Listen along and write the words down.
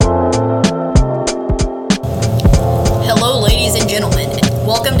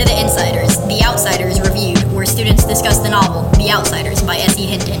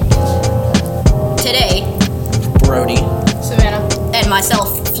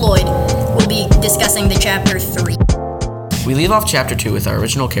Floyd, we'll be discussing the Chapter 3. We leave off Chapter 2 with our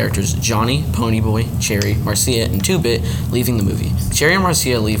original characters, Johnny, Ponyboy, Cherry, Marcia, and 2-Bit leaving the movie. Cherry and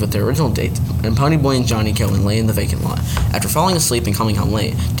Marcia leave with their original dates, and Ponyboy and Johnny go and lay in the vacant lot. After falling asleep and coming home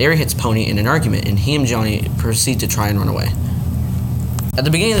late, Derry hits Pony in an argument, and he and Johnny proceed to try and run away. At the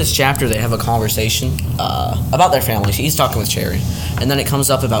beginning of this chapter, they have a conversation about their families. He's talking with Cherry, and then it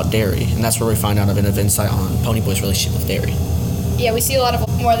comes up about Derry, and that's where we find out a bit of insight on Ponyboy's relationship with Derry. Yeah, we see a lot of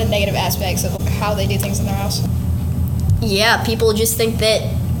more of the negative aspects of how they do things in their house. Yeah, people just think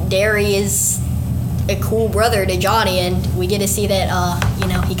that Derry is a cool brother to Johnny, and we get to see that,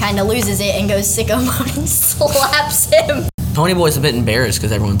 he kind of loses it and goes sicko mode and slaps him. Ponyboy's a bit embarrassed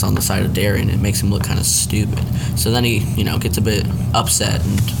because everyone's on the side of Derry, and it makes him look kind of stupid. So then he, gets a bit upset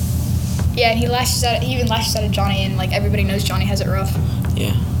and... Yeah, and he even lashes out at Johnny, and, everybody knows Johnny has it rough.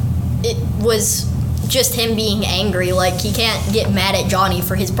 Yeah. It was just him being angry. He can't get mad at Johnny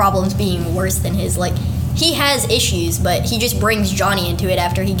for his problems being worse than his. He has issues, but he just brings Johnny into it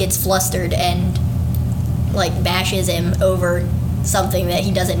after he gets flustered and, bashes him over something that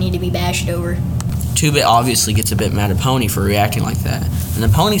he doesn't need to be bashed over. 2-Bit obviously gets a bit mad at Pony for reacting like that. And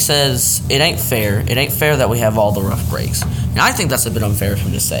then Pony says, it ain't fair that we have all the rough breaks. And I think that's a bit unfair for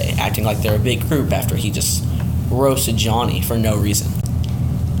him to say, acting like they're a big group after he just roasted Johnny for no reason.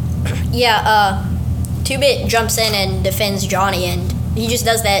 Yeah, 2-Bit jumps in and defends Johnny, and he just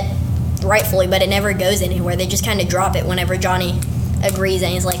does that rightfully, but it never goes anywhere. They just kind of drop it whenever Johnny agrees,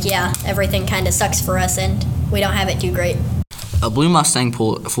 and he's like, yeah, everything kind of sucks for us, and we don't have it too great. A blue Mustang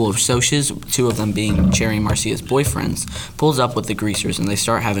full of Socs, 2 of them being Cherry and Marcia's boyfriends, pulls up with the Greasers, and they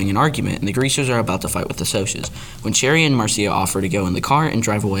start having an argument, and the Greasers are about to fight with the Socs, when Cherry and Marcia offer to go in the car and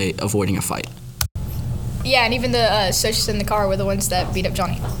drive away, avoiding a fight. Yeah, and even the Socs in the car were the ones that beat up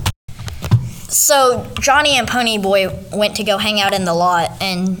Johnny. So Johnny and Ponyboy went to go hang out in the lot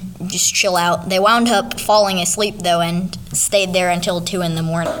and just chill out. They wound up falling asleep, though, and stayed there until 2 in the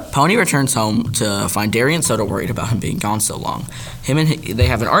morning. Pony returns home to find Derry and Soda worried about him being gone so long. They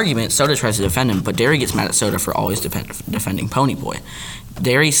have an argument. Soda tries to defend him, but Derry gets mad at Soda for always defending Ponyboy.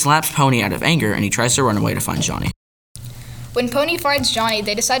 Derry slaps Pony out of anger, and he tries to run away to find Johnny. When Pony finds Johnny,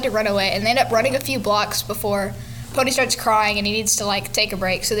 they decide to run away, and they end up running a few blocks before Pony starts crying and he needs to take a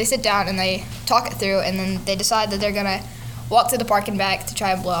break. So they sit down and they talk it through, and then they decide that they're gonna walk to the park and back to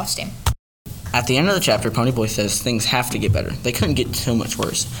try and blow off steam. At the end of the chapter, Ponyboy says things have to get better. They couldn't get too much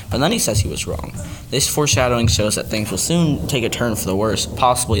worse, but then he says he was wrong. This foreshadowing shows that things will soon take a turn for the worse,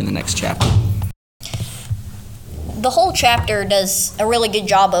 possibly in the next chapter. The whole chapter does a really good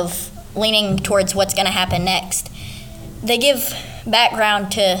job of leaning towards what's going to happen next. They give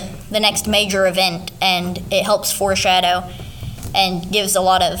background to the next major event, and it helps foreshadow and gives a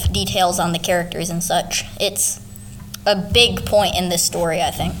lot of details on the characters and such. It's a big point in this story,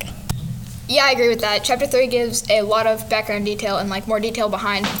 I think. Yeah, I agree with that. Chapter 3 gives a lot of background detail and more detail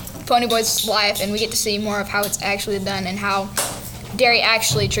behind Ponyboy's life, and we get to see more of how it's actually done and how Derry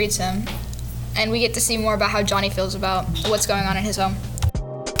actually treats him. And we get to see more about how Johnny feels about what's going on in his home.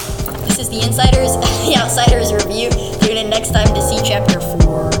 This is the Outsiders Review. Tune in next time to see Chapter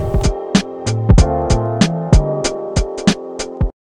 4.